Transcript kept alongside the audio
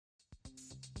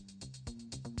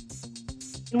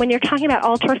When you're talking about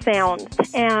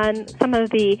ultrasounds and some of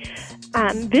the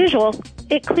visuals,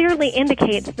 it clearly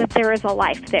indicates that there is a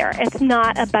life there. It's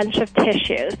not a bunch of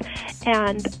tissues.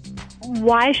 And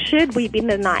why should we be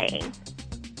denying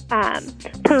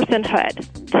personhood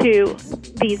to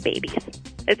these babies?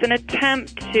 It's an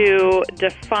attempt to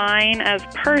define as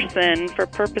person, for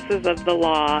purposes of the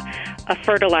law, a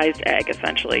fertilized egg,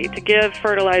 essentially, to give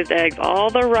fertilized eggs all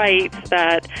the rights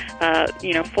that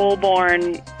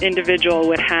full-born individual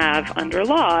would have under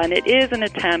law. And it is an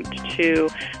attempt to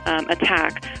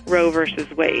attack Roe versus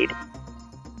Wade.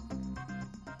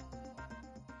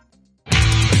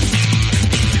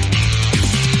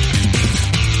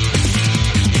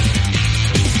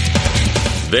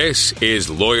 This is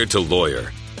Lawyer to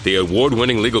Lawyer, the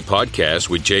award-winning legal podcast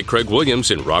with J. Craig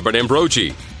Williams and Robert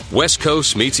Ambrogi. West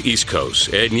Coast meets East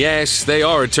Coast, and yes, they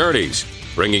are attorneys,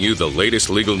 bringing you the latest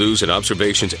legal news and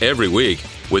observations every week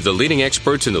with the leading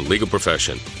experts in the legal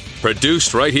profession.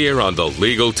 Produced right here on the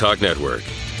Legal Talk Network.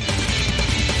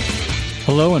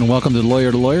 Hello and welcome to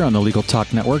Lawyer on the Legal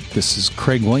Talk Network. This is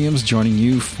Craig Williams joining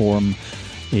you from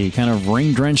a kind of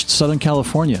rain-drenched Southern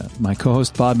California. My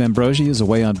co-host Bob Ambrogi is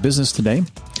away on business today.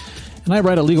 And I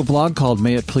write a legal blog called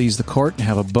May It Please the Court and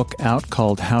have a book out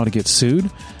called How to Get Sued.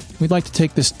 We'd like to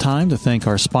take this time to thank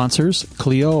our sponsors,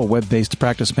 Clio, a web-based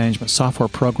practice management software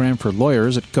program for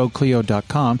lawyers at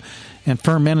goclio.com, and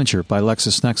Firm Manager by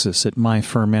LexisNexis at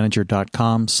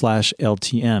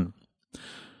myfirmmanager.com/LTN.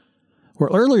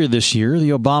 Well, earlier this year, the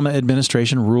Obama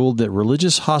administration ruled that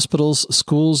religious hospitals,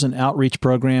 schools, and outreach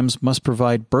programs must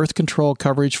provide birth control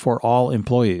coverage for all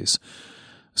employees.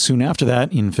 Soon after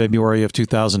that, in February of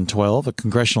 2012, a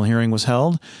congressional hearing was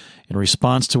held in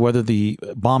response to whether the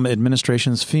Obama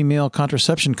administration's female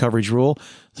contraception coverage rule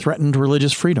threatened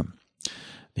religious freedom.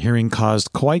 The hearing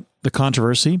caused quite the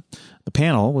controversy. The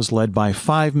panel was led by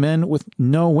 5 men with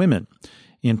no women.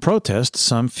 In protest,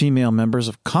 some female members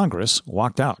of Congress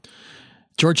walked out.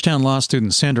 Georgetown law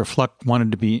student Sandra Fluck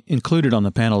wanted to be included on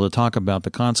the panel to talk about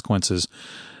the consequences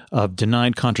of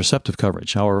denied contraceptive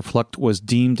coverage. However, Fluck was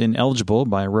deemed ineligible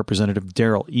by Representative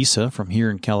Daryl Issa from here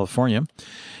in California.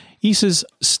 Issa's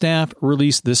staff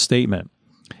released this statement.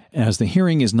 As the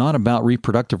hearing is not about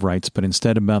reproductive rights, but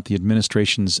instead about the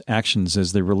administration's actions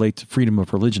as they relate to freedom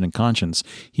of religion and conscience,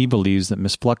 he believes that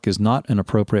Ms. Fluck is not an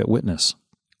appropriate witness.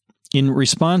 In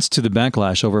response to the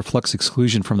backlash over Fluck's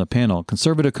exclusion from the panel,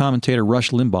 conservative commentator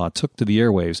Rush Limbaugh took to the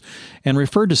airwaves and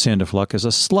referred to Sandra Fluck as a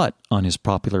slut on his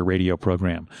popular radio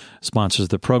program. Sponsors of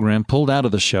the program pulled out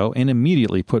of the show and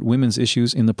immediately put women's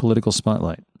issues in the political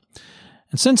spotlight.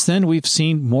 And since then, we've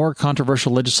seen more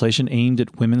controversial legislation aimed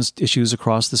at women's issues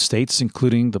across the states,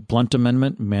 including the Blunt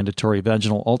Amendment, mandatory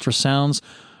vaginal ultrasounds,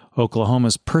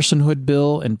 Oklahoma's personhood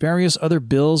bill, and various other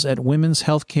bills at women's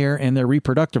health care and their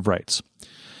reproductive rights.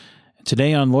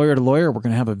 Today on Lawyer to Lawyer, we're going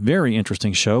to have a very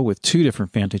interesting show with 2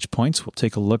 different vantage points. We'll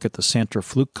take a look at the Sandra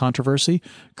Fluke controversy,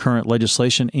 current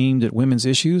legislation aimed at women's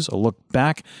issues, a look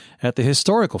back at the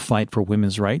historical fight for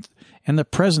women's rights, and the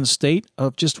present state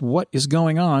of just what is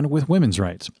going on with women's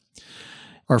rights.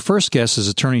 Our first guest is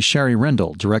attorney Sherry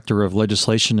Rendell, Director of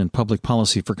Legislation and Public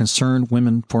Policy for Concerned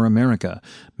Women for America.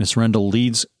 Ms. Rendell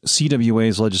leads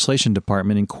CWA's legislation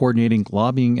department in coordinating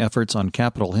lobbying efforts on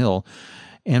Capitol Hill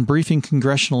and briefing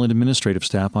congressional and administrative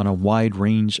staff on a wide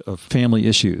range of family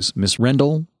issues. Ms.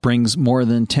 Rendell brings more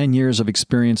than 10 years of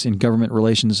experience in government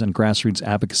relations and grassroots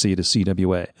advocacy to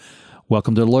CWA.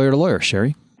 Welcome to Lawyer,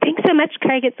 Sherry. Thanks so much,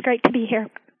 Craig. It's great to be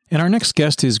here. And our next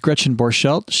guest is Gretchen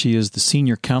Borchelt. She is the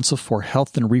Senior Counsel for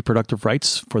Health and Reproductive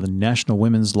Rights for the National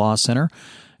Women's Law Center.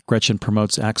 Gretchen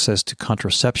promotes access to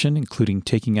contraception, including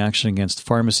taking action against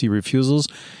pharmacy refusals,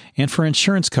 and for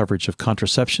insurance coverage of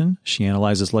contraception. She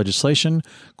analyzes legislation,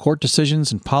 court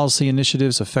decisions, and policy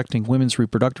initiatives affecting women's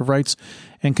reproductive rights,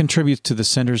 and contributes to the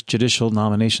Center's judicial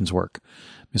nominations work.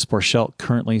 Ms. Borchelt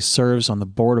currently serves on the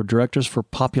board of directors for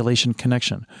Population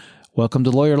Connection. Welcome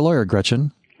to Lawyer,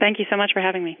 Gretchen. Thank you so much for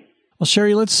having me. Well,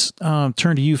 Sherry, let's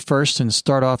turn to you first and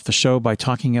start off the show by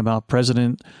talking about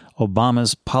President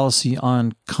Obama's policy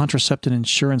on contraceptive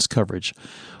insurance coverage.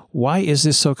 Why is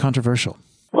this so controversial?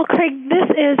 Well, Craig, this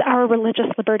is our religious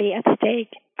liberty at stake.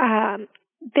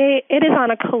 It is on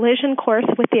a collision course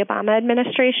with the Obama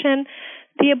administration.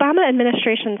 The Obama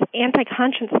administration's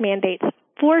anti-conscience mandates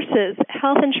forces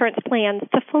health insurance plans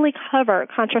to fully cover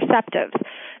contraceptives,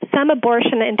 some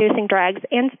abortion-inducing drugs,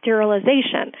 and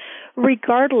sterilization,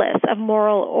 regardless of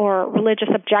moral or religious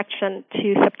objection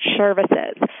to such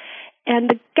services. And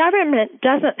the government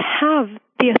doesn't have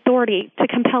the authority to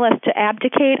compel us to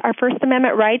abdicate our First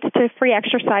Amendment rights to free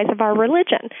exercise of our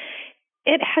religion.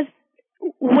 It has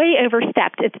way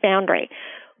overstepped its boundary.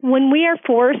 When we are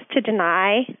forced to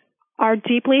deny our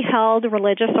deeply held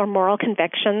religious or moral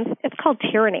convictions, it's called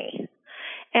tyranny.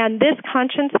 And this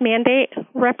conscience mandate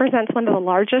represents one of the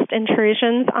largest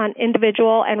intrusions on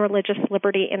individual and religious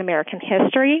liberty in American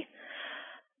history.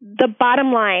 The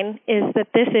bottom line is that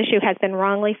this issue has been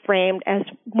wrongly framed as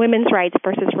women's rights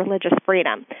versus religious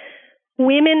freedom.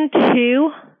 Women,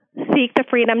 too, seek the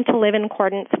freedom to live in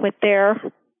accordance with their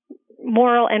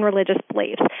moral and religious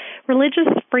beliefs. Religious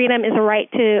freedom is a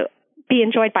right to be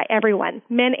enjoyed by everyone,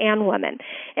 men and women.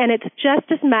 And it's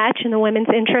just as much in the women's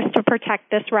interest to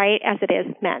protect this right as it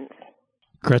is men's.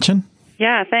 Gretchen?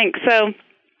 Yeah, thanks. So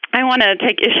I want to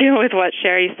take issue with what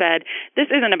Sherry said. This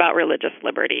isn't about religious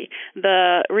liberty.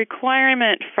 The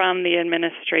requirement from the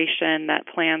administration that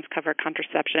plans cover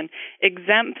contraception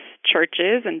exempts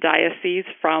churches and dioceses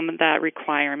from that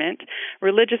requirement.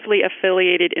 Religiously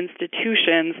affiliated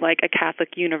institutions like a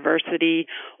Catholic university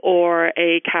or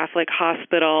a Catholic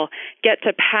hospital get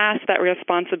to pass that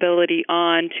responsibility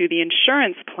on to the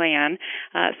insurance plan,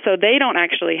 so they don't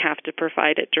actually have to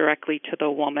provide it directly to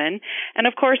the woman. And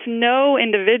of course, no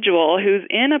individual who's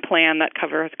in a plan that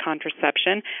covers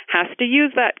contraception has to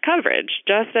use that coverage,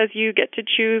 just as you get to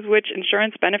choose which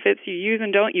insurance benefits you use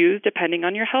and don't use depending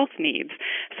on your health needs.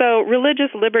 So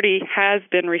religious liberty has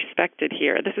been respected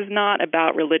here. This is not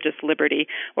about religious liberty.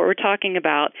 What we're talking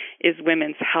about is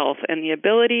women's health and the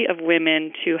ability of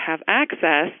women to have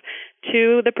access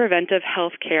to the preventive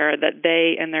health care that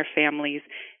they and their families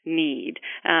need.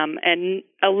 And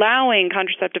allowing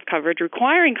contraceptive coverage,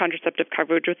 requiring contraceptive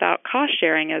coverage without cost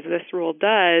sharing, as this rule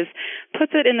does,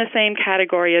 puts it in the same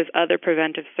category as other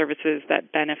preventive services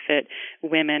that benefit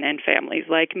women and families,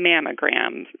 like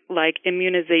mammograms, like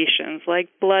immunizations, like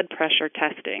blood pressure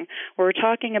testing. What we're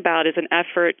talking about is an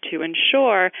effort to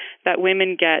ensure that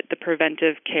women get the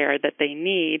preventive care that they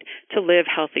need to live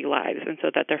healthy lives and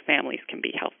so that their families can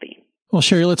be healthy. Well,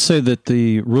 Sherry, let's say that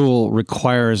the rule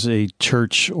requires a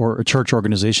church or a church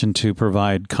organization to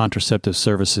provide contraceptive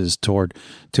services to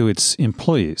its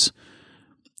employees.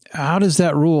 How does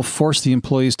that rule force the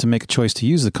employees to make a choice to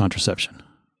use the contraception?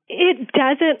 It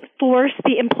doesn't force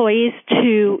the employees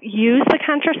to use the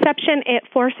contraception. It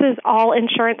forces all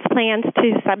insurance plans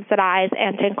to subsidize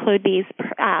and to include these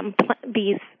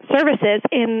services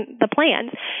in the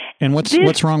plans. And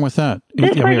what's wrong with that?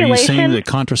 Are you saying that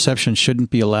contraception shouldn't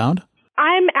be allowed?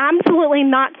 I'm absolutely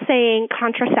not saying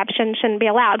contraception shouldn't be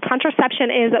allowed. Contraception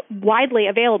is widely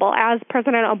available. As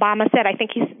President Obama said, I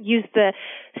think he used the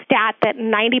stat that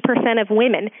 90% of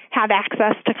women have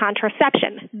access to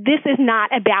contraception. This is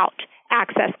not about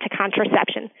access to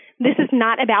contraception. This is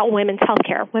not about women's health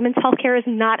care. Women's health care is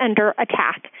not under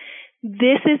attack.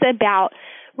 This is about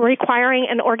requiring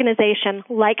an organization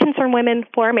like Concerned Women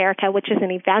for America, which is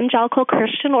an evangelical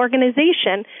Christian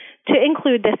organization, to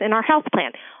include this in our health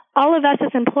plan. All of us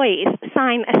as employees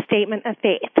sign a statement of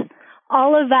faith.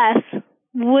 All of us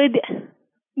would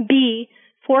be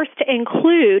forced to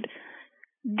include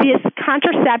this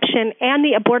contraception and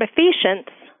the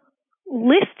abortifacients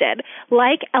listed,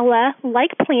 like Ella,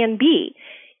 like Plan B,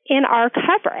 in our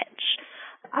coverage.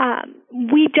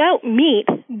 We don't meet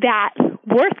that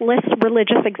worthless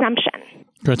religious exemption.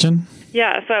 Gretchen?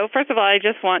 Yeah, so first of all, I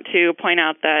just want to point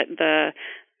out that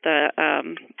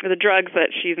the drugs that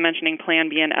she's mentioning, Plan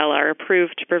B and Ella, are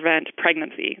approved to prevent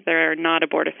pregnancy. They're not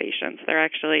abortifacients. They're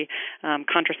actually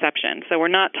contraception. So we're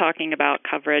not talking about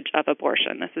coverage of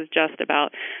abortion. This is just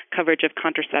about coverage of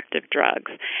contraceptive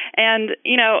drugs. And,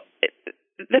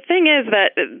 the thing is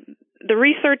that the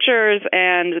researchers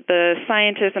and the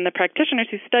scientists and the practitioners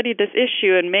who studied this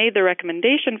issue and made the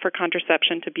recommendation for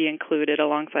contraception to be included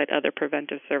alongside other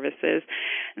preventive services,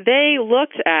 they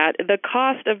looked at the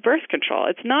cost of birth control.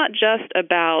 It's not just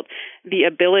about the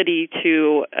ability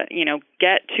to,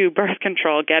 get to birth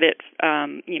control, get it,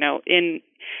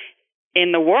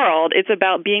 in the world. It's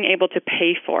about being able to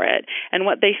pay for it. And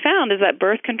what they found is that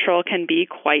birth control can be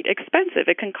quite expensive.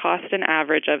 It can cost an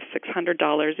average of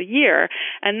 $600 a year,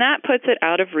 and that puts it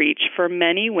out of reach for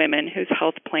many women whose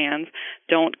health plans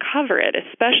don't cover it,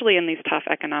 especially in these tough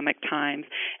economic times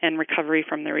and recovery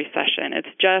from the recession.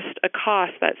 It's just a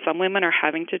cost that some women are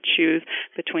having to choose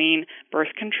between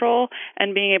birth control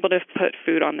and being able to put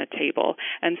food on the table.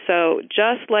 And so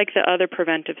just like the other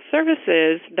preventive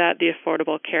services that the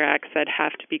Affordable Care Act said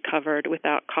have to be covered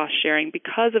without cost sharing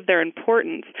because of their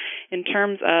importance in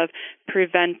terms of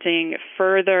preventing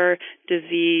further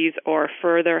disease or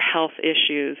further health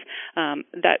issues,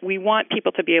 that we want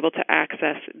people to be able to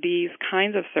access these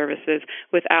kinds of services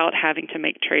without having to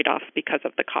make trade-offs because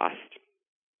of the cost.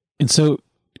 And so,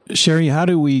 Sherry, how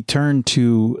do we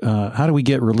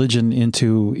get religion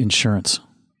into insurance?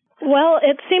 Well,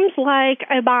 it seems like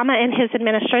Obama and his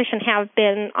administration have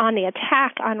been on the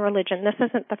attack on religion. This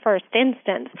isn't the first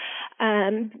instance.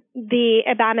 The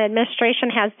Obama administration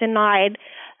has denied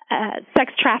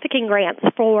sex trafficking grants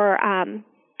for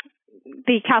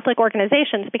the Catholic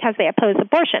organizations because they oppose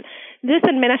abortion. This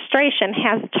administration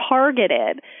has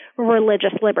targeted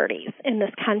religious liberties in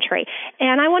this country.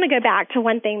 And I want to go back to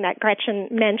one thing that Gretchen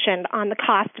mentioned on the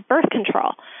cost of birth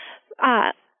control.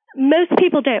 Most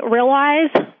people don't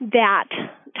realize that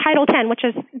Title X, which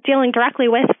is dealing directly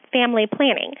with family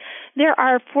planning, there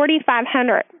are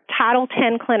 4,500 Title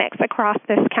X clinics across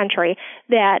this country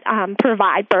that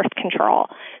provide birth control.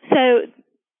 So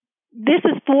this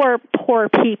is for poor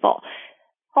people.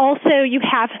 Also, you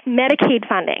have Medicaid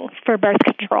funding for birth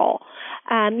control.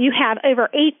 You have over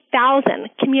 8,000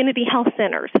 community health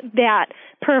centers that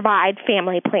provide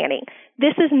family planning.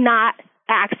 This is not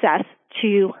access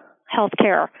to health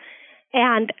care.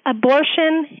 And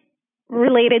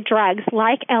abortion-related drugs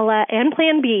like Ella and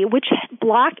Plan B, which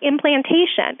block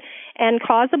implantation and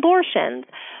cause abortions,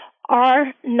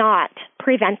 are not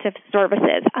preventive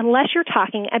services unless you're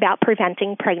talking about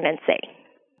preventing pregnancy.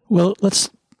 Well, let's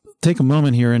take a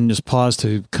moment here and just pause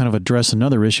to kind of address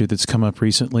another issue that's come up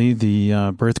recently,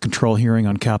 the birth control hearing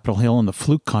on Capitol Hill and the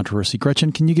Fluke controversy.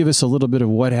 Gretchen, can you give us a little bit of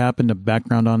what happened, a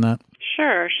background on that?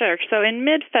 Sure. So in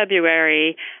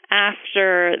mid-February,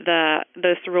 after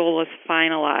this rule was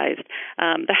finalized,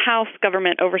 the House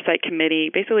Government Oversight Committee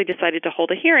basically decided to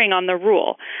hold a hearing on the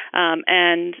rule.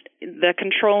 And the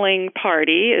controlling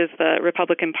party is the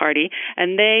Republican Party,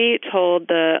 and they told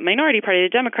the minority party, the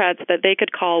Democrats, that they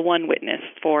could call one witness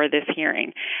for this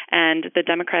hearing. And the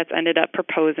Democrats ended up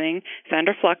proposing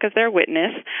Sandra Fluck as their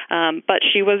witness, but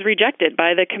she was rejected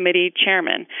by the committee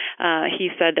chairman. He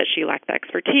said that she lacked the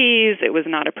expertise, it was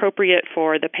not appropriate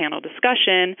for the panel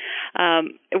discussion,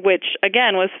 which,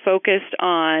 again, was focused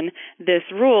on this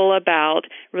rule about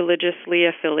religiously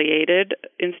affiliated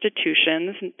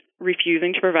institutions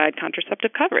refusing to provide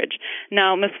contraceptive coverage.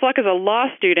 Now, Ms. Fluck is a law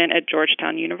student at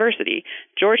Georgetown University.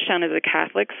 Georgetown is a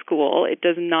Catholic school. It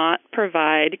does not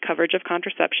provide coverage of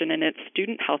contraception in its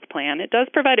student health plan. It does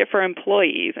provide it for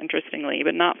employees, interestingly,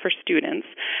 but not for students.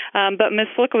 But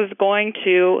Ms. Fluck was going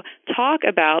to talk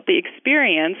about the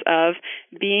experience of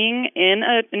being in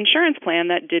an insurance plan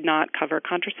that did not cover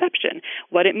contraception,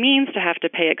 what it means to have to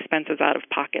pay expenses out of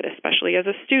pocket, especially as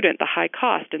a student, the high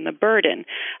cost and the burden.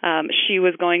 She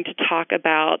was going to talk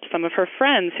about some of her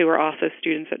friends who are also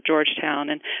students at Georgetown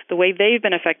and the way they've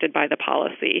been affected by the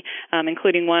policy,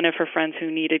 including one of her friends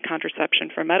who needed contraception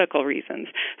for medical reasons.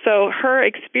 So her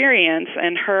experience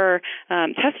and her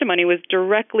testimony was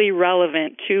directly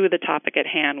relevant to the topic at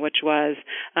hand, which was,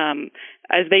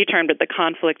 as they termed it, the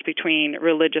conflict between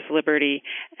religious liberty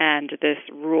and this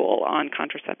rule on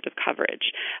contraceptive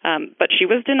coverage. But she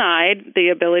was denied the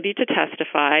ability to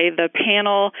testify. The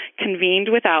panel convened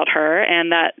without her,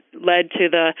 and that led to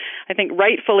the, I think,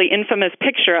 rightfully infamous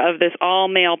picture of this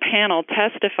all-male panel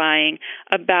testifying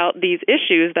about these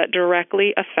issues that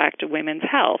directly affect women's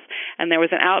health. And there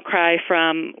was an outcry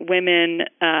from women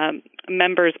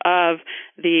members of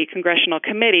the congressional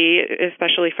committee,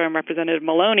 especially from Representative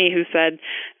Maloney, who said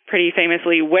pretty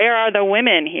famously, "Where are the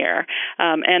women here?"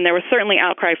 And there was certainly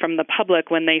outcry from the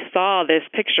public when they saw this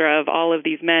picture of all of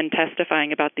these men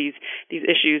testifying about these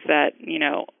issues that,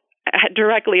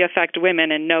 directly affect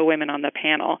women and no women on the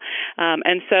panel.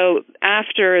 And so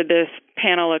after this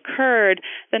panel occurred,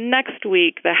 the next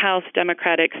week, the House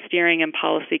Democratic Steering and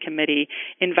Policy Committee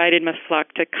invited Ms.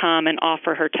 Fluck to come and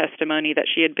offer her testimony that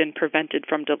she had been prevented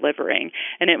from delivering.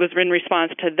 And it was in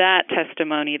response to that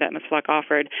testimony that Ms. Fluck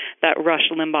offered that Rush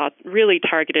Limbaugh really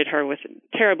targeted her with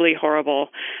terribly horrible,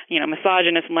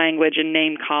 misogynist language and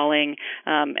name-calling,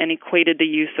 and equated the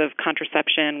use of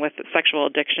contraception with sexual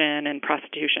addiction and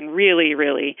prostitution. Really,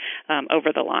 really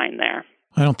over the line there.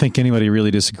 I don't think anybody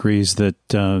really disagrees that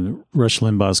Rush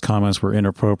Limbaugh's comments were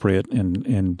inappropriate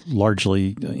and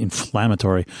largely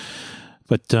inflammatory.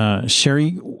 But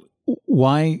Sherry,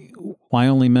 why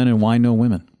only men and why no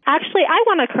women? Actually, I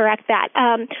want to correct that.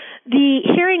 The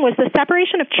hearing was the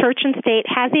separation of church and state.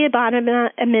 Has the Obama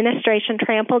administration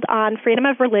trampled on freedom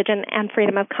of religion and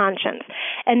freedom of conscience?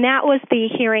 And that was the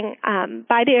hearing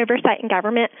by the Oversight and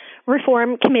Government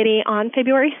Reform Committee on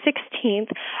February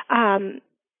 16th,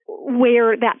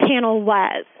 where that panel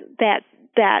was that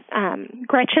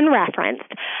Gretchen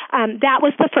referenced. That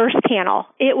was the first panel.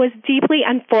 It was deeply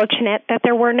unfortunate that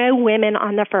there were no women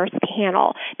on the first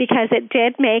panel because it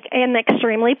did make an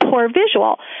extremely poor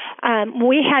visual.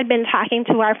 We had been talking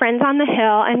to our friends on the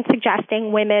Hill and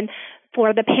suggesting women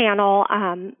for the panel,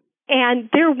 and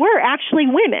there were actually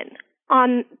women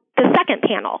on the second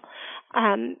panel.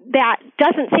 that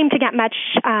doesn't seem to get much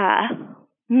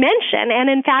mention. And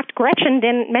in fact, Gretchen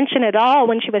didn't mention it at all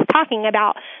when she was talking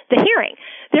about the hearing.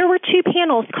 There were 2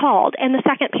 panels called, and the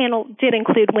second panel did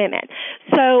include women.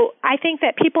 So I think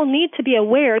that people need to be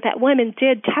aware that women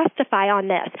did testify on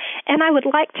this. And I would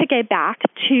like to go back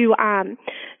to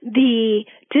the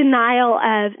denial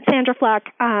of Sandra Fluck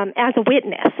as a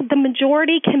witness. The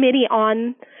majority committee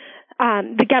on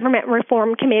the Government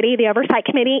Reform Committee, the Oversight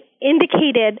Committee,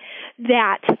 indicated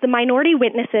that the minority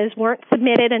witnesses weren't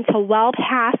submitted until well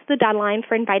past the deadline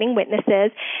for inviting witnesses.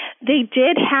 They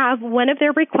did have one of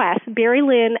their requests, Barry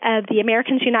Lynn of the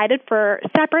Americans United for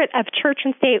Separate of Church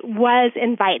and State, was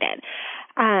invited.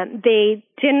 They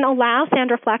didn't allow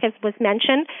Sandra Fluck, as was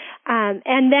mentioned.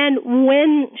 And then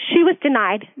when she was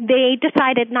denied, they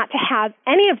decided not to have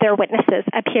any of their witnesses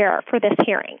appear for this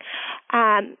hearing.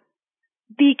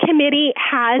 The committee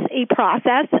has a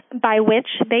process by which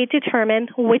they determine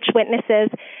which witnesses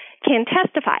can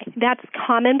testify. That's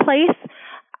commonplace.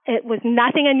 It was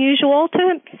nothing unusual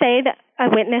to say that a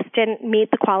witness didn't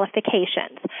meet the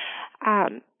qualifications.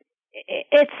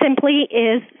 It simply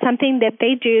is something that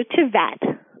they do to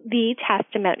vet the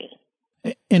testimony.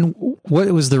 And what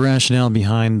was the rationale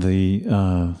behind the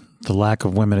lack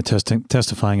of women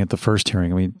testifying at the first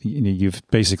hearing? I mean, you've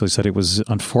basically said it was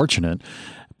unfortunate.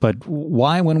 But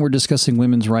why, when we're discussing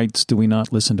women's rights, do we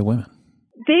not listen to women?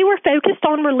 They were focused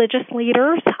on religious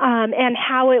leaders and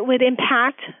how it would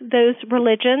impact those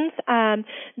religions.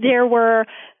 There were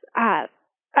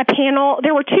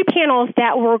There were 2 panels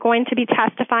that were going to be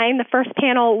testifying. The first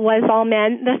panel was all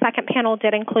men. The second panel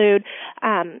did include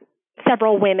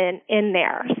several women in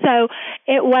there. So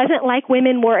it wasn't like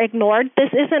women were ignored. This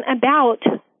isn't about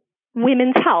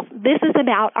women's health. This is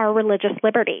about our religious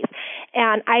liberties.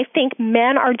 And I think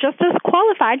men are just as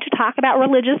qualified to talk about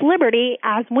religious liberty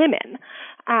as women.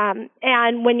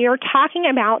 And when you're talking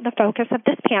about the focus of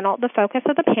this panel, the focus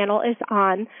of the panel is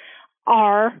on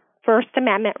our First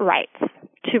Amendment rights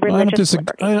to religious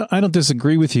liberty. I don't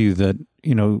disagree with you that,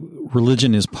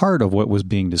 religion is part of what was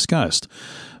being discussed.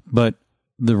 But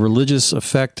the religious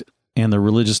effect and the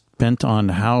religious bent on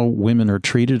how women are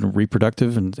treated and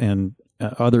reproductive and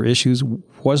other issues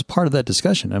was part of that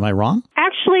discussion. Am I wrong?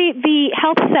 Actually, the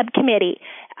Health Subcommittee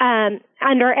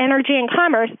under Energy and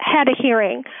Commerce had a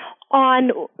hearing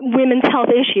on women's health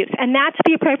issues, and that's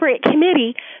the appropriate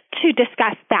committee to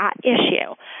discuss that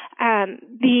issue.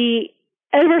 The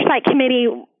Oversight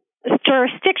Committee's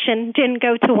jurisdiction didn't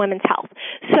go to women's health.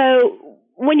 So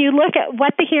when you look at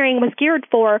what the hearing was geared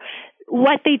for,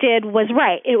 what they did was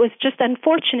right. It was just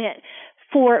unfortunate.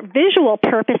 For visual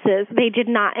purposes, they did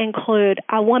not include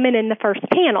a woman in the first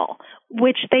panel,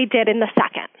 which they did in the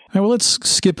second. All right, well, let's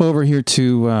skip over here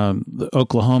to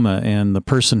Oklahoma and the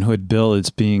personhood bill. It's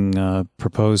being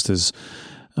proposed as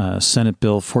Senate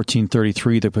Bill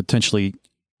 1433 that potentially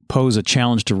pose a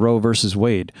challenge to Roe versus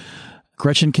Wade.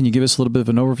 Gretchen, can you give us a little bit of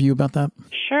an overview about that?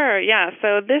 Sure, yeah.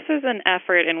 So this is an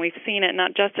effort, and we've seen it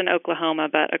not just in Oklahoma,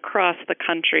 but across the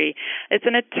country. It's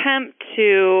an attempt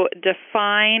to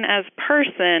define as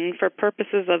person, for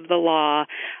purposes of the law,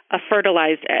 a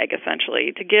fertilized egg,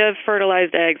 essentially, to give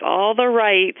fertilized eggs all the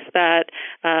rights that,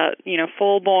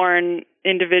 full-born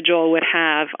individual would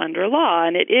have under law,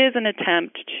 and it is an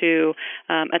attempt to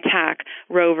attack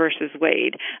Roe versus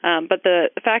Wade. But the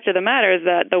fact of the matter is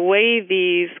that the way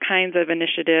these kinds of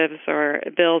initiatives or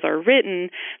bills are written,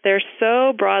 they're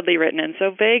so broadly written and so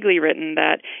vaguely written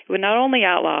that it would not only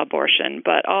outlaw abortion,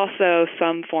 but also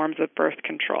some forms of birth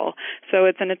control. So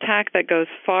it's an attack that goes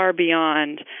far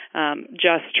beyond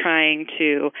just trying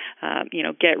to,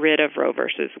 get rid of Roe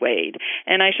versus Wade.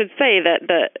 And I should say that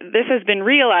this has been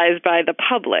realized by the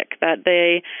public, that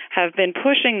they have been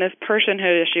pushing this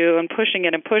personhood issue and pushing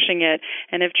it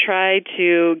and have tried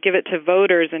to give it to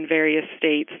voters in various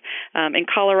states. In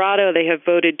Colorado, they have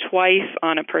voted twice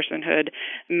on a personhood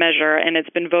measure, and it's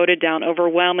been voted down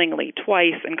overwhelmingly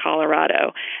twice in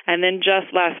Colorado. And then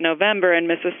just last November in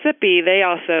Mississippi, they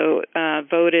also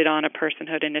voted on a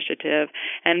personhood initiative,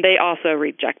 and they also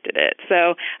rejected it.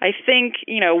 So I think,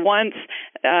 once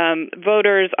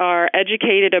voters are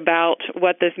educated about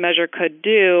what this measure could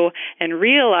do and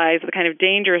realize the kind of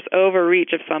dangerous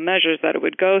overreach of some measures, that it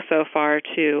would go so far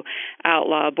to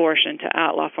outlaw abortion, to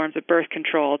outlaw forms of birth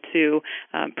control, to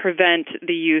prevent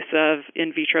the use of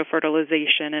in vitro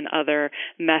fertilization and other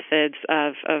methods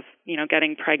of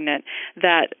getting pregnant,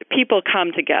 that people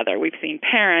come together. We've seen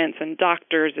parents and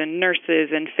doctors and nurses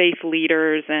and faith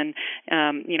leaders and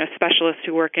specialists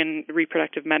who work in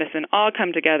reproductive medicine all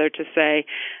come together to say,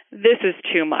 this is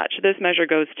too much. This measure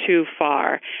goes too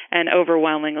far, and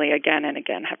overwhelmingly again and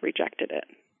again have rejected it.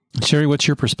 Sherry, what's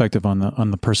your perspective on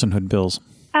the personhood bills?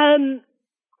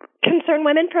 Concerned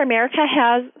Women for America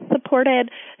has supported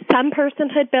some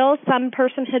personhood bills. Some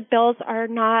personhood bills are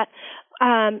not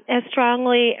as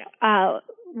strongly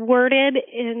worded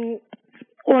in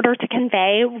order to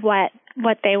convey what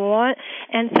they want,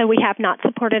 and so we have not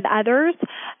supported others.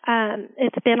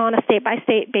 It's been on a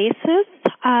state-by-state basis.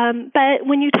 But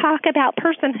when you talk about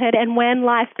personhood and when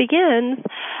life begins,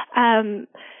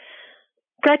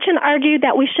 Gretchen argued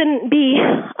that we shouldn't be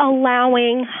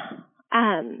allowing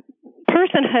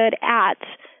personhood at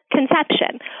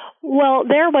conception. Well,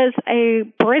 there was a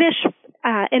British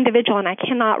individual, and I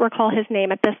cannot recall his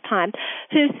name at this time,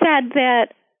 who said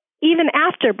that even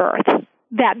after birth,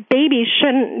 that babies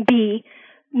shouldn't be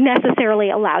necessarily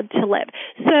allowed to live.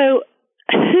 So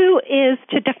who is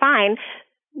to define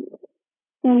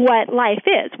what life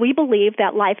is? We believe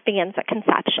that life begins at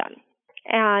conception.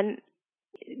 And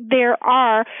there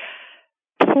are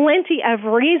plenty of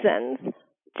reasons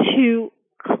to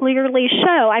clearly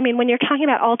show. I mean, when you're talking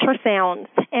about ultrasounds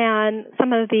and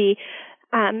some of the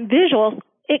visuals,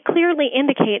 it clearly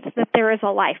indicates that there is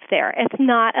a life there. It's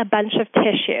not a bunch of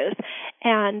tissues.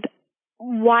 And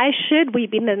why should we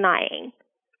be denying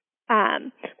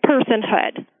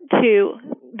personhood to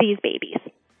these babies?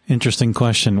 Interesting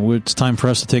question. It's time for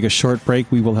us to take a short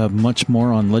break. We will have much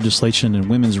more on legislation and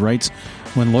women's rights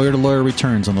when Lawyer to Lawyer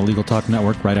returns on the Legal Talk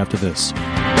Network right after this.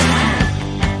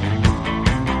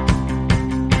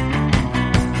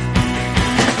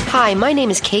 Hi, my name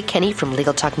is Kate Kenny from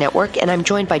Legal Talk Network, and I'm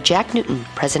joined by Jack Newton,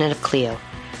 president of Clio.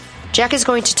 Jack is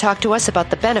going to talk to us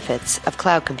about the benefits of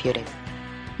cloud computing.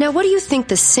 Now, what do you think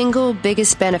the single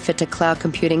biggest benefit to cloud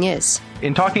computing is?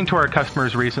 In talking to our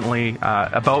customers recently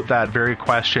about that very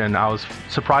question, I was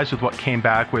surprised with what came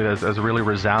back with as a really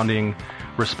resounding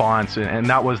response, and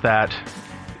that was that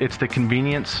it's the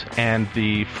convenience and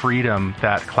the freedom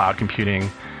that cloud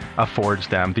computing affords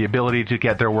them. The ability to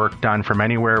get their work done from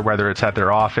anywhere, whether it's at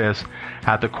their office,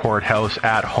 at the courthouse,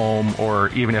 at home, or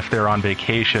even if they're on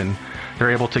vacation, they're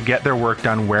able to get their work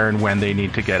done where and when they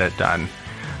need to get it done.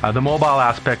 The mobile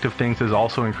aspect of things is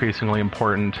also increasingly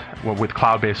important. With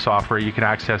cloud-based software, you can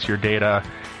access your data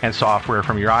and software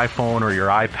from your iPhone or your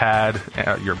iPad,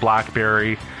 your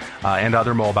BlackBerry, and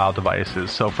other mobile devices.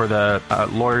 So for the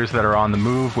lawyers that are on the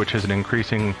move, which is an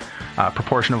increasing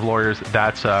proportion of lawyers,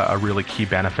 that's a really key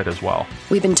benefit as well.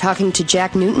 We've been talking to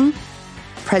Jack Newton,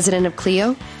 president of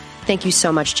Clio. Thank you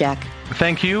so much, Jack.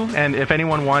 Thank you. And if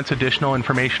anyone wants additional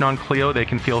information on Clio, they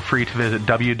can feel free to visit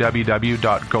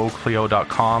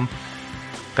www.goclio.com.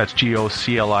 That's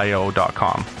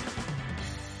GOCLIO.com.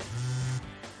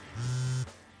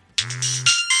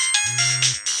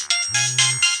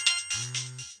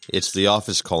 It's the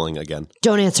office calling again.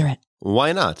 Don't answer it.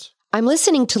 Why not? I'm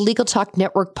listening to Legal Talk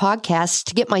Network podcasts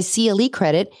to get my CLE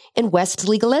credit in West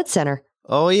Legal Ed Center.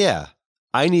 Oh, yeah.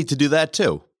 I need to do that,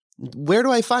 too. Where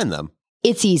do I find them?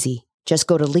 It's easy. Just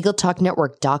go to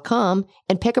LegalTalkNetwork.com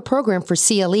and pick a program for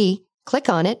CLE, click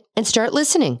on it, and start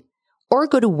listening. Or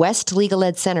go to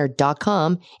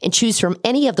WestLegalEdCenter.com and choose from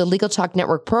any of the Legal Talk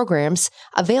Network programs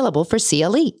available for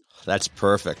CLE. That's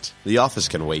perfect. The office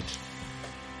can wait.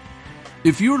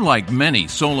 If you're like many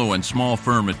solo and small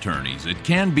firm attorneys, it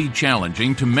can be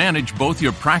challenging to manage both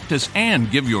your practice and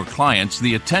give your clients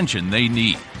the attention they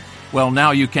need. Well,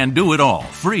 now you can do it all,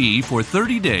 free for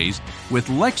 30 days with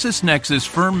LexisNexis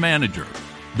Firm Manager.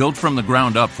 Built from the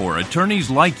ground up for attorneys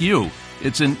like you,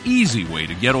 it's an easy way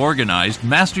to get organized,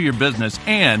 master your business,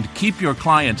 and keep your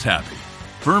clients happy.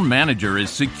 Firm Manager is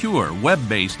secure,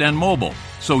 web-based, and mobile,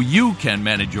 so you can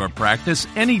manage your practice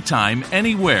anytime,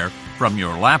 anywhere, from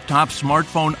your laptop,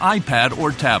 smartphone, iPad,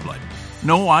 or tablet.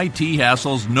 No IT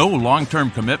hassles, no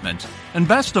long-term commitments, and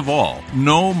best of all,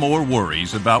 no more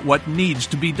worries about what needs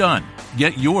to be done.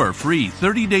 Get your free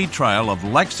 30-day trial of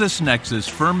LexisNexis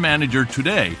Firm Manager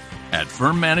today at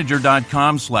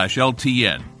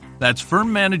firmmanager.com/LTN. That's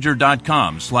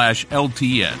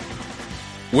firmmanager.com/LTN.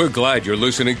 We're glad you're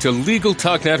listening to Legal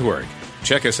Talk Network.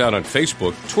 Check us out on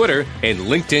Facebook, Twitter, and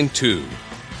LinkedIn too.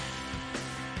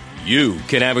 You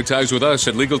can advertise with us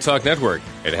at Legal Talk Network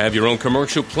and have your own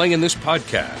commercial play in this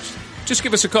podcast. Just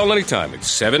give us a call anytime at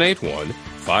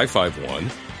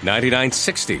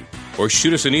 781-551-9960 or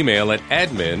shoot us an email at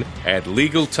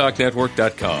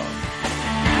admin@LegalTalkNetwork.com.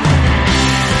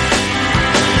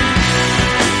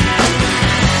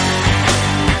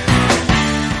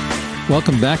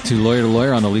 Welcome back to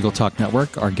Lawyer on the Legal Talk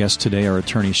Network. Our guests today are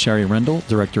attorney Sherry Rendell,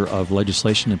 Director of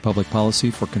Legislation and Public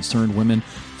Policy for Concerned Women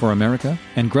for America,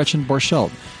 and Gretchen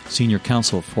Borchelt, Senior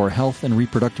Counsel for Health and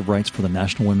Reproductive Rights for the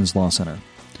National Women's Law Center.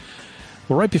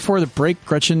 Well, right before the break,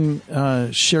 Gretchen,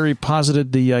 Sherry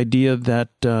posited the idea that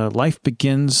life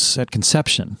begins at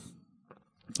conception.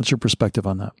 What's your perspective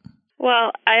on that?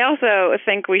 Well, I also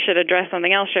think we should address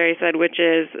something else Sherry said, which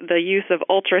is the use of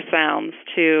ultrasounds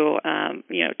to,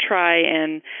 try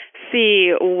and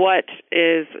see what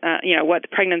is, what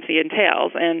pregnancy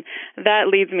entails. And that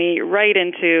leads me right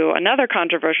into another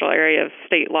controversial area of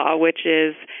state law, which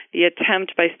is the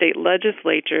attempt by state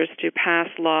legislatures to pass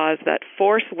laws that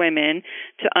force women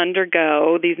to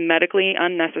undergo these medically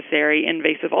unnecessary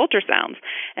invasive ultrasounds.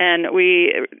 And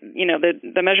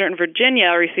the measure in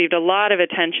Virginia received a lot of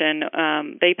attention.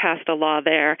 They passed a law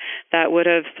there that would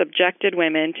have subjected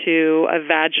women to a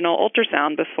vaginal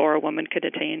ultrasound before a woman could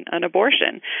attain an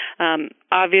abortion.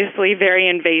 Obviously very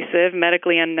invasive,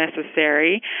 medically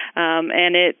unnecessary,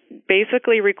 and it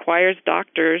basically requires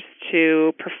doctors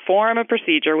to perform a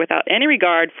procedure without any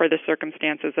regard for the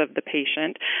circumstances of the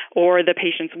patient or the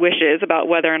patient's wishes about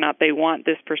whether or not they want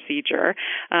this procedure,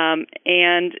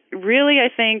 and really, I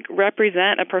think,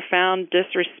 represent a profound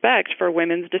disrespect for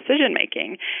women's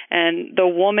decision-making and the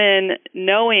woman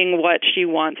knowing what she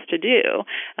wants to do.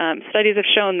 Studies have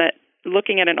shown that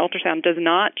looking at an ultrasound does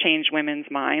not change women's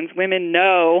minds. Women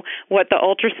know what the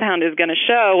ultrasound is going to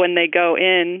show when they go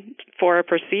in for a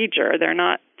procedure. They're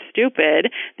not stupid.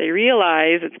 They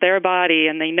realize it's their body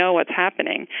and they know what's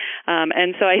happening.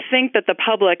 And so I think that the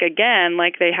public, again,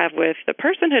 like they have with the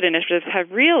personhood initiatives,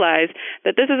 have realized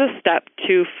that this is a step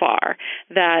too far,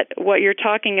 that what you're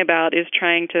talking about is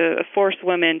trying to force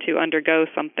women to undergo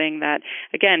something that,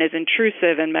 again, is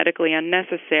intrusive and medically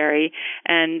unnecessary,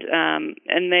 and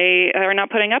they are not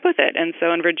putting up with it. And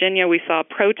so in Virginia, we saw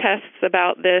protests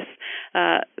about this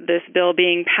bill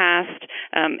being passed.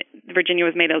 Virginia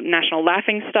was made a national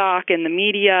laughingstock in the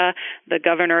media. The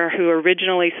governor who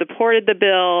originally supported the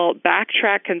bill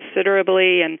backtracked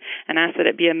considerably and asked that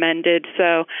it be amended.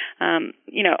 So,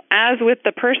 as with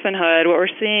the personhood, what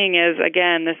we're seeing is,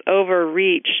 again, this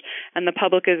overreach, and the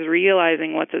public is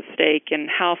realizing what's at stake and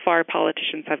how far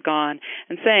politicians have gone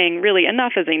and saying, really,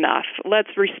 enough is enough.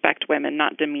 Let's respect women,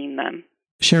 not demean them.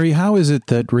 Sherry, how is it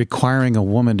that requiring a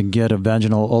woman to get a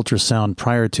vaginal ultrasound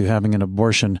prior to having an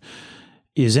abortion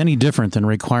is any different than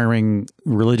requiring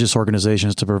religious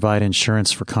organizations to provide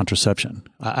insurance for contraception?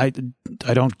 I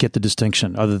don't get the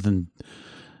distinction other than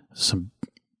some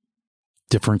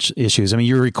different issues. I mean,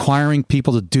 you're requiring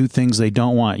people to do things they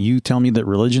don't want. You tell me that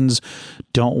religions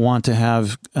don't want to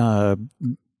have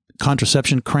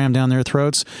contraception crammed down their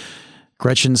throats.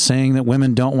 Gretchen's saying that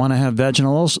women don't want to have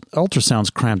vaginal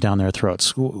ultrasounds crammed down their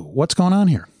throats. What's going on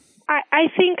here? I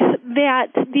think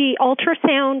that the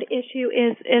ultrasound issue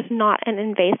is not an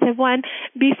invasive one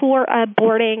before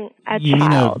aborting a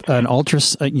child.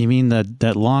 You mean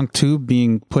that long tube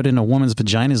being put in a woman's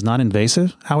vagina is not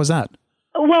invasive? How is that?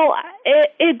 Well,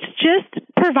 it's just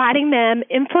providing them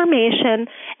information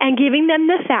and giving them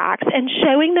the facts and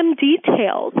showing them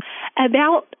details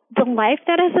about the life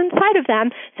that is inside of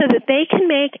them so that they can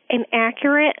make an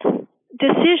accurate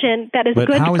decision that is good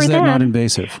for them. But how is that not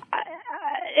invasive?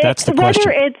 That's the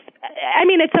question.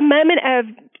 It's a moment of,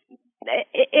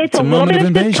 it's a little bit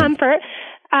of discomfort.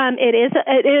 It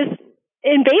is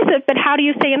invasive, but how do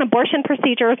you say an abortion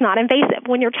procedure is not invasive?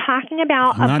 When you're talking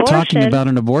about I'm not talking about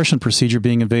an abortion procedure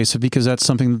being invasive because that's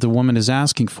something that the woman is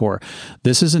asking for.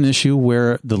 This is an issue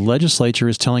where the legislature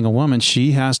is telling a woman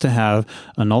she has to have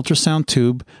an ultrasound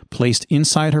tube placed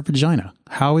inside her vagina.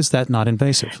 How is that not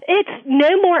invasive? It's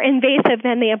no more invasive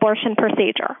than the abortion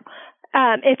procedure.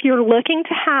 If you're looking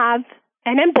to have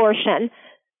an abortion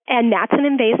and that's an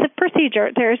invasive procedure,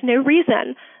 there's no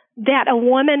reason that a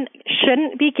woman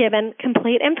shouldn't be given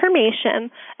complete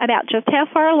information about just how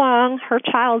far along her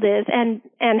child is and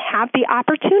have the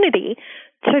opportunity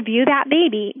to view that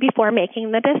baby before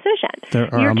making the decision.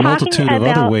 There are a multitude of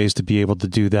other ways to be able to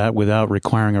do that without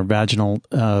requiring a vaginal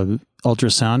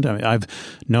ultrasound. I mean, I've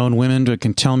known women who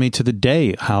can tell me to the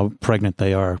day how pregnant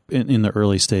they are in the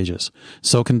early stages.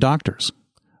 So can doctors.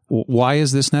 Why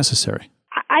is this necessary?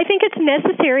 I think it's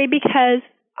necessary because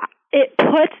it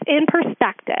puts in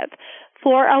perspective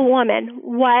for a woman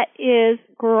what is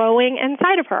growing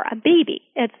inside of her, a baby.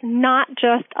 It's not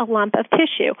just a lump of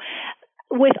tissue.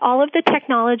 With all of the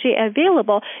technology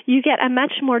available, you get a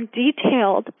much more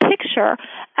detailed picture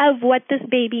of what this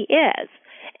baby is.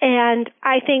 And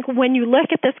I think when you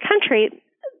look at this country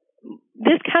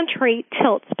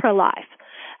tilts pro-life.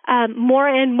 More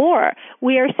and more,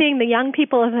 we are seeing the young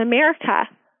people of America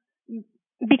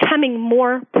becoming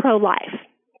more pro-life.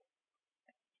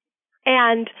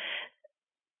 And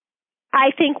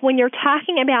I think when you're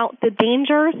talking about the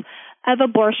dangers of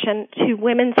abortion to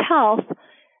women's health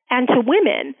and to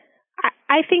women,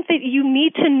 I think that you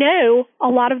need to know a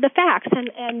lot of the facts,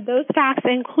 and those facts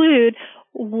include,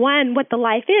 one, what the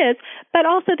life is, but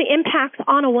also the impacts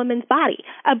on a woman's body.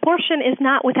 Abortion is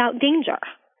not without danger.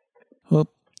 Well,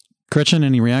 Gretchen,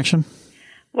 any reaction?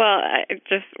 Well, I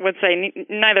just would say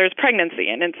neither is pregnancy.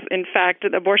 And it's, in fact,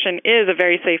 abortion is a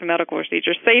very safe medical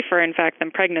procedure, safer, in fact,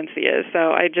 than pregnancy is.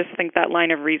 So I just think that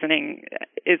line of reasoning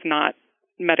is not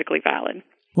medically valid.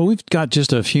 Well, we've got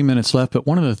just a few minutes left, but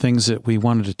one of the things that we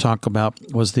wanted to talk about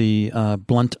was the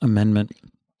Blunt Amendment.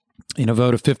 In a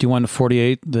vote of 51 to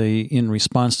 48, in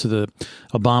response to the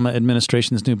Obama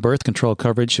administration's new birth control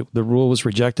coverage, the rule was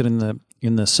rejected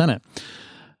in the Senate.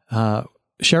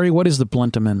 Sherry, what is the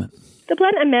Blunt Amendment? The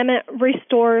Blunt Amendment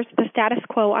restores the status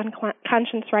quo on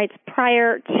conscience rights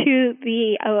prior to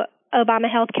the Obama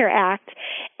Health Care Act,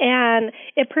 and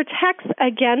it protects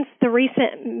against the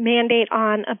recent mandate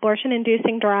on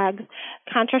abortion-inducing drugs,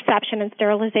 contraception, and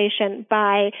sterilization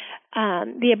by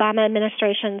the Obama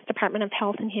administration's Department of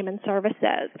Health and Human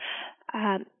Services.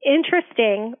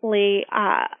 Interestingly,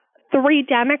 3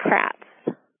 Democrats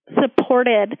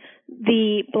supported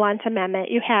the Blunt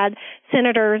Amendment. You had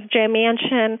Senators Joe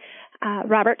Manchin,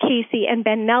 Robert Casey, and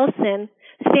Ben Nelson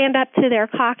stand up to their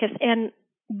caucus and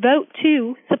vote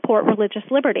to support religious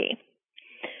liberty.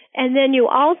 And then you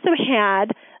also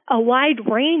had a wide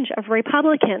range of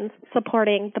Republicans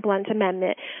supporting the Blunt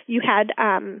Amendment. You had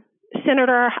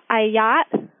Senator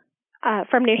Ayotte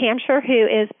from New Hampshire, who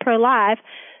is pro-life,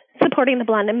 supporting the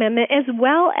Blunt Amendment, as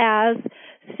well as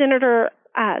Senator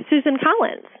Susan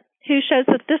Collins, who shows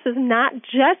that this is not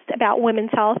just about women's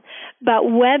health, but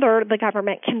whether the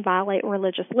government can violate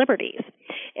religious liberties.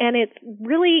 And it's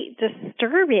really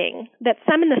disturbing that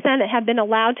some in the Senate have been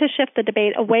allowed to shift the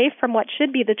debate away from what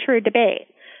should be the true debate.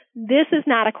 This is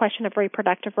not a question of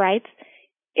reproductive rights.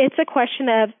 It's a question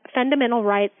of fundamental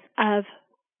rights of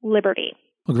liberty.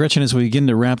 Well, Gretchen, as we begin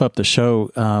to wrap up the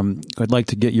show, I'd like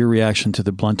to get your reaction to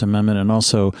the Blunt Amendment and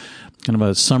also kind of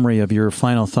a summary of your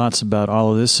final thoughts about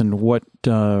all of this and what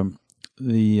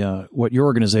what your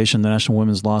organization, the National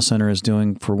Women's Law Center, is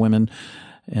doing for women,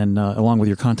 and along with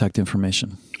your contact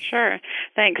information. Sure.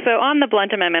 Thanks. So on the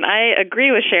Blunt Amendment, I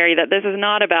agree with Sherry that this is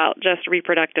not about just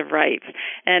reproductive rights.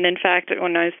 And in fact,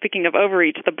 when I was speaking of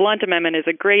overreach, the Blunt Amendment is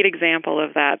a great example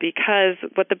of that, because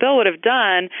what the bill would have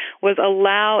done was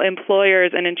allow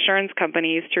employers and insurance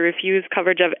companies to refuse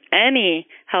coverage of any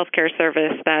healthcare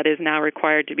service that is now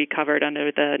required to be covered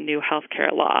under the new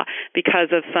healthcare law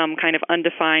because of some kind of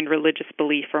undefined religious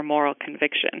belief or moral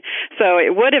conviction. So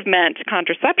it would have meant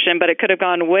contraception, but it could have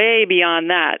gone way beyond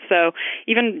that. So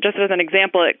even just as an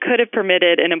example, it could have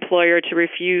permitted an employer to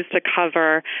refuse to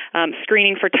cover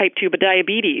screening for type 2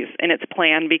 diabetes in its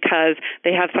plan because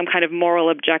they have some kind of moral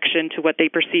objection to what they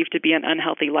perceive to be an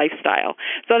unhealthy lifestyle.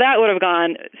 So that would have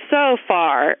gone so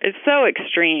far, it's so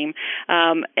extreme.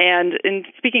 And in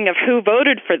speaking of who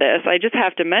voted for this, I just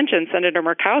have to mention Senator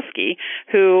Murkowski,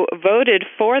 who voted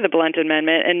for the Blunt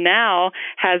Amendment and now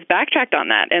has backtracked on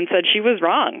that and said she was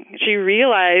wrong. She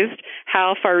realized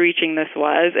how far-reaching this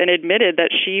was and admitted that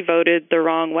she voted the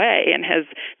wrong way and has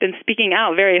been speaking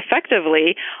out very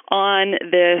effectively on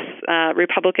this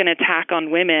Republican attack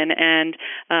on women and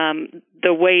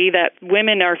the way that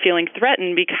women are feeling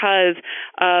threatened because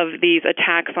of these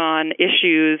attacks on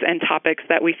issues and topics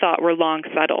that we thought were long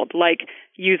settled, like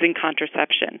using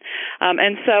contraception.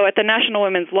 And so at the National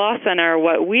Women's Law Center,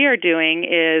 what we are doing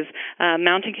is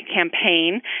mounting a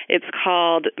campaign. It's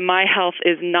called My Health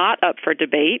is Not Up for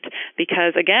Debate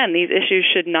because, again, these issues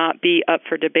should not be up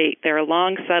for debate. They're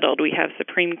long settled. We have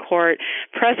Supreme Court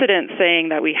precedent saying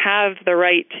that we have the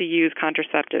right to use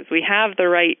contraceptives. We have the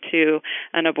right to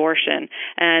an abortion.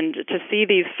 And to see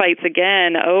these fights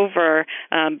again over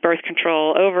birth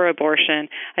control, over abortion,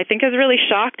 I think has really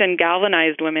shocked and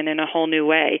galvanized women in a whole new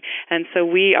way. And so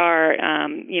we are,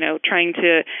 trying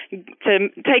to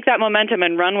take that momentum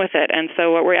and run with it. And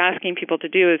so what we're asking people to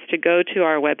do is to go to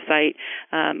our website,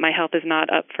 My Health is Not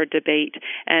Up for Debate,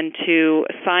 and to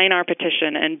sign our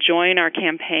petition and join our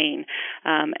campaign,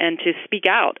 and to speak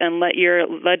out and let your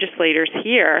legislators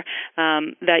hear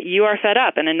that you are fed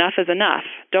up and enough is enough.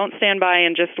 Don't stand by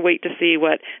and just wait to see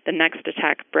what the next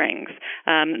attack brings.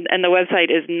 And the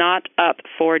website is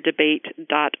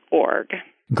notupfordebate.org.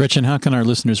 Gretchen, how can our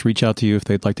listeners reach out to you if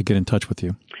they'd like to get in touch with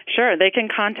you? Sure. They can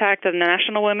contact the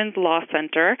National Women's Law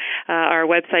Center. Our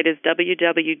website is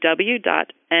www.nwlc.org,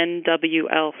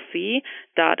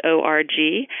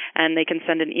 and they can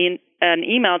send an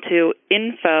email to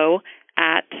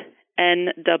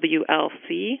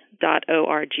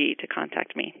info@nwlc.org to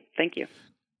contact me. Thank you.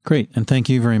 Great, and thank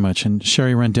you very much. And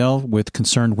Sherry Rendell with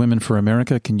Concerned Women for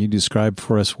America, can you describe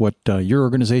for us what your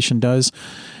organization does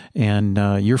and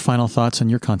your final thoughts and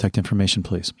your contact information,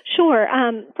 please? Sure.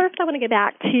 First, I want to get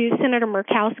back to Senator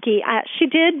Murkowski. She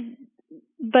did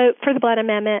vote for the Blood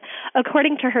Amendment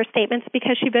according to her statements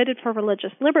because she voted for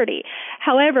religious liberty.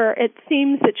 However, it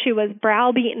seems that she was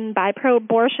browbeaten by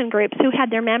pro-abortion groups who had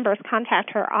their members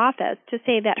contact her office to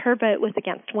say that her vote was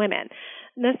against women.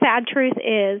 The sad truth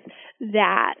is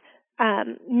that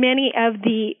many of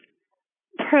the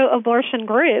pro-abortion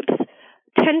groups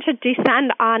tend to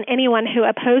descend on anyone who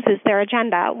opposes their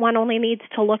agenda. One only needs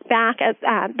to look back at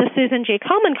the Susan G.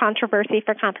 Komen controversy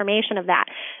for confirmation of that.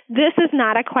 This is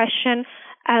not a question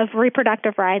of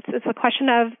reproductive rights. It's a question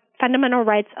of fundamental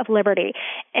rights of liberty.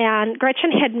 And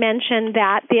Gretchen had mentioned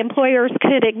that the employers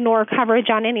could ignore coverage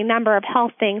on any number of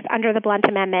health things under the Blunt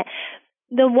Amendment.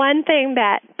 The one thing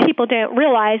that people don't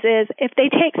realize is if they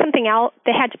take something out,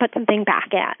 they had to put something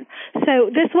back in. So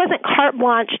this wasn't carte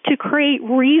blanche to create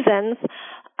reasons,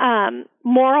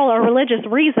 moral or religious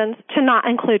reasons, to not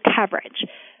include coverage.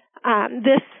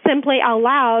 This simply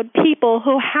allowed people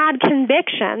who had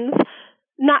convictions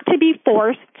not to be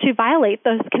forced to violate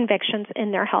those convictions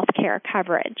in their health care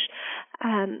coverage.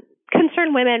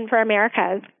 Concerned Women for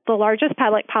America is the largest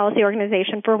public policy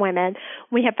organization for women.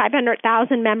 We have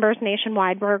 500,000 members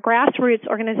nationwide. We're a grassroots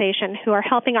organization who are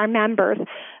helping our members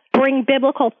bring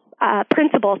biblical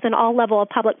principles in all levels of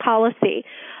public policy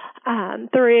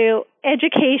through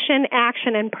education,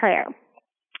 action, and prayer.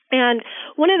 And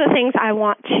one of the things I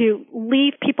want to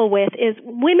leave people with is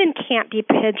women can't be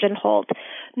pigeonholed.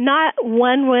 Not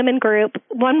one women's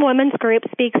group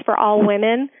speaks for all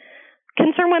women.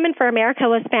 Concerned Women for America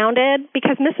was founded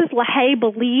because Mrs. LaHaye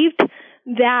believed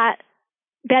that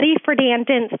Betty Friedan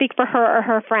didn't speak for her or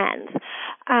her friends.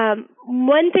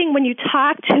 One thing when you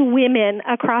talk to women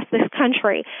across this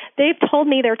country, they've told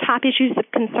me their top issues of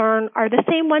concern are the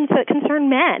same ones that concern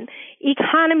men: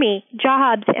 economy,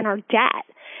 jobs, and our debt.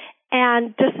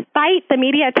 And despite the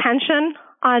media attention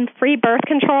on free birth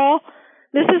control,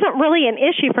 this isn't really an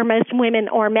issue for most women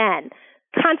or men.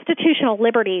 Constitutional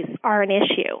liberties are an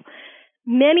issue.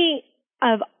 Many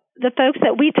of the folks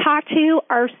that we talk to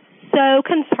are so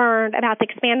concerned about the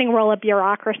expanding role of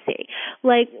bureaucracy,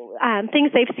 like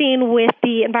things they've seen with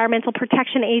the Environmental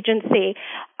Protection Agency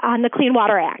on the Clean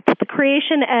Water Act, the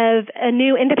creation of a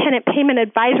new independent payment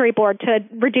advisory board to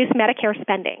reduce Medicare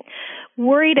spending,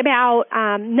 worried about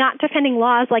not defending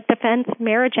laws like Defense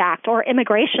Marriage Act or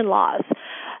immigration laws.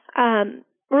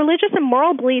 Religious and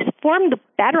moral beliefs form the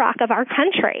bedrock of our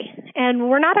country, and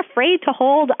we're not afraid to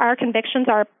hold our convictions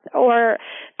or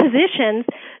positions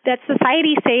that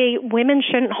society say women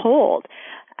shouldn't hold.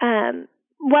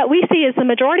 What we see is the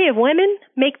majority of women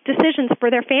make decisions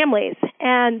for their families,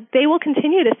 and they will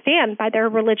continue to stand by their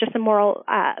religious and moral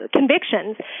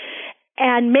convictions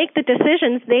and make the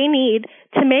decisions they need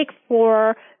to make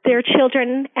for their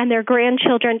children and their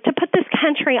grandchildren to put this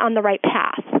country on the right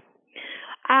path.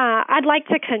 I'd like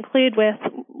to conclude with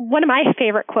one of my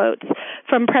favorite quotes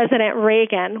from President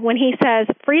Reagan when he says,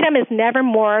 "Freedom is never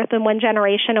more than one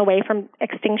generation away from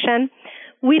extinction.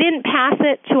 We didn't pass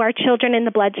it to our children in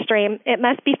the bloodstream. It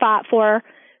must be fought for,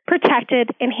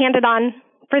 protected, and handed on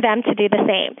for them to do the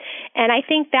same." And I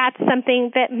think that's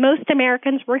something that most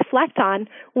Americans reflect on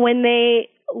when they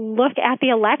look at the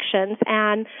elections.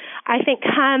 And I think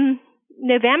come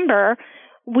November,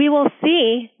 we will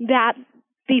see that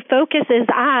the focus is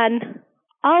on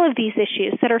all of these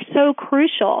issues that are so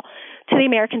crucial to the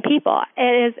American people.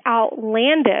 It is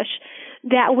outlandish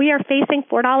that we are facing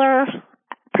 $4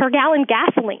 per gallon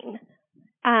gasoline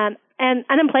and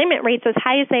unemployment rates as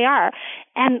high as they are,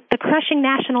 and the crushing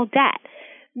national debt.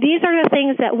 These are the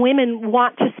things that women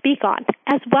want to speak on,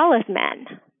 as well as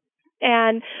men.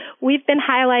 And we've been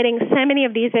highlighting so many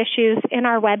of these issues in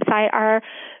our website. Our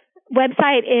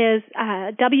website is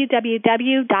www.cwfa.org.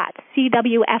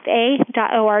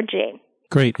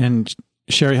 Great. And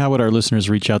Sherry, how would our listeners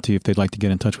reach out to you if they'd like to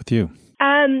get in touch with you?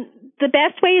 The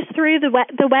best way is through the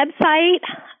website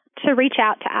to reach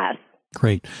out to us.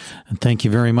 Great. And thank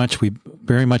you very much. We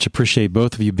very much appreciate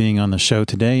both of you being on the show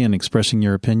today and expressing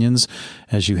your opinions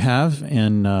as you have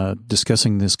and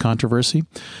discussing this controversy.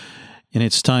 And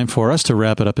it's time for us to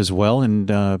wrap it up as well. And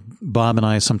Bob and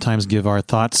I sometimes give our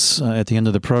thoughts at the end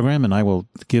of the program. And I will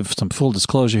give some full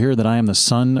disclosure here that I am the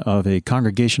son of a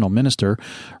congregational minister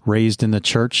raised in the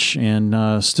church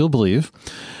and still believe.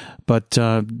 But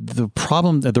the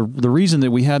problem, the reason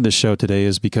that we had this show today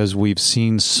is because we've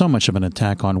seen so much of an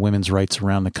attack on women's rights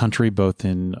around the country, both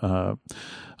in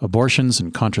abortions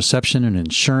and contraception and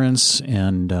insurance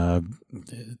and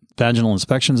vaginal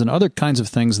inspections and other kinds of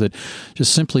things that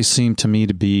just simply seem to me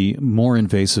to be more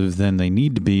invasive than they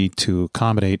need to be to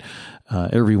accommodate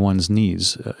everyone's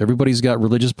needs. Everybody's got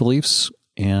religious beliefs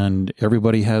and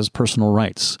everybody has personal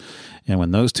rights. And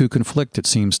when those two conflict, it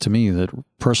seems to me that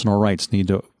personal rights need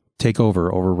to take over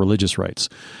religious rights.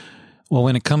 Well,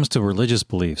 when it comes to religious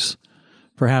beliefs,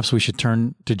 perhaps we should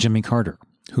turn to Jimmy Carter,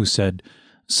 who said,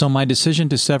 "So my decision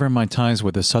to sever my ties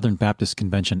with the Southern Baptist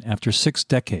Convention after 6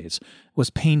 decades was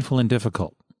painful and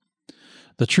difficult.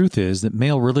 The truth is that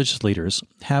male religious leaders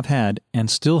have had, and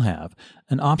still have,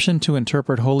 an option to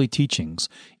interpret holy teachings,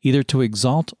 either to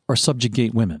exalt or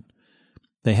subjugate women.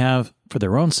 They have, for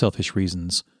their own selfish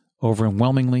reasons,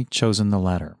 overwhelmingly chosen the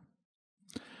latter."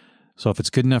 So if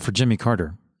it's good enough for Jimmy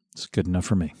Carter, it's good enough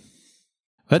for me.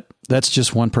 But that's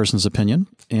just one person's opinion,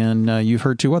 and you've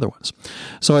heard 2 other ones.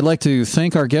 So I'd like to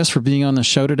thank our guests for being on the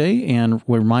show today and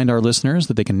remind our listeners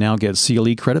that they can now get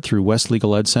CLE credit through West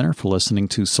Legal Ed Center for listening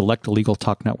to select Legal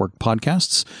Talk Network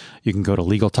podcasts. You can go to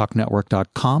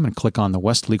LegalTalkNetwork.com and click on the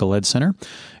West Legal Ed Center.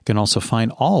 You can also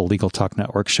find all Legal Talk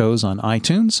Network shows on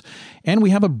iTunes. And we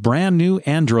have a brand new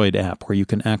Android app where you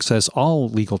can access all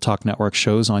Legal Talk Network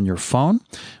shows on your phone.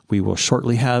 We will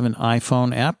shortly have an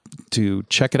iPhone app to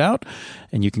check it out.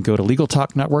 And you can go to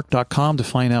LegalTalkNetwork.com to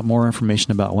find out more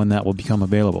information about when that will become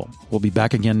available. We'll be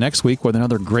back again next week with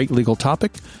another great legal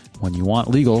topic. When you want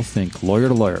legal, think lawyer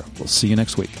to lawyer. We'll see you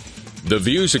next week. The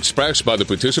views expressed by the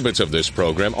participants of this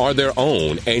program are their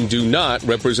own and do not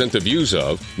represent the views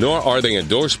of, nor are they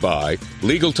endorsed by,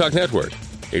 Legal Talk Network,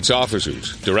 its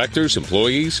officers, directors,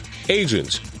 employees,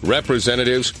 agents,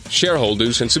 representatives,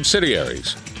 shareholders, and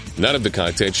subsidiaries. None of the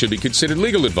content should be considered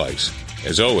legal advice.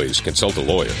 As always, consult a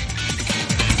lawyer.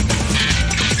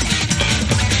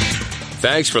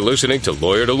 Thanks for listening to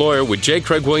Lawyer with J.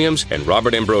 Craig Williams and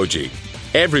Robert Ambrogi.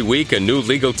 Every week, a new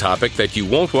legal topic that you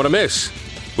won't want to miss.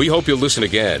 We hope you'll listen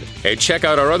again and check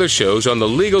out our other shows on the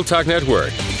Legal Talk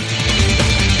Network.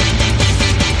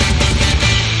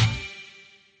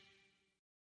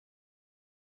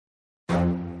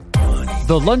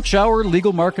 The Lunch Hour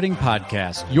Legal Marketing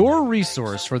Podcast, your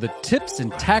resource for the tips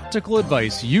and tactical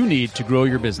advice you need to grow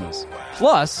your business.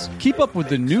 Plus, keep up with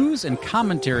the news and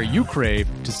commentary you crave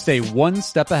to stay one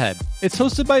step ahead. It's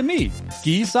hosted by me,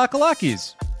 Guy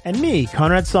Sakalakis. And me,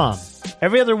 Conrad Somm.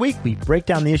 Every other week, we break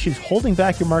down the issues holding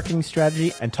back your marketing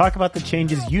strategy and talk about the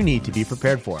changes you need to be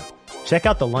prepared for. Check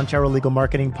out the Lunch Hour Legal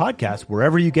Marketing Podcast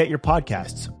wherever you get your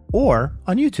podcasts or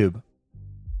on YouTube.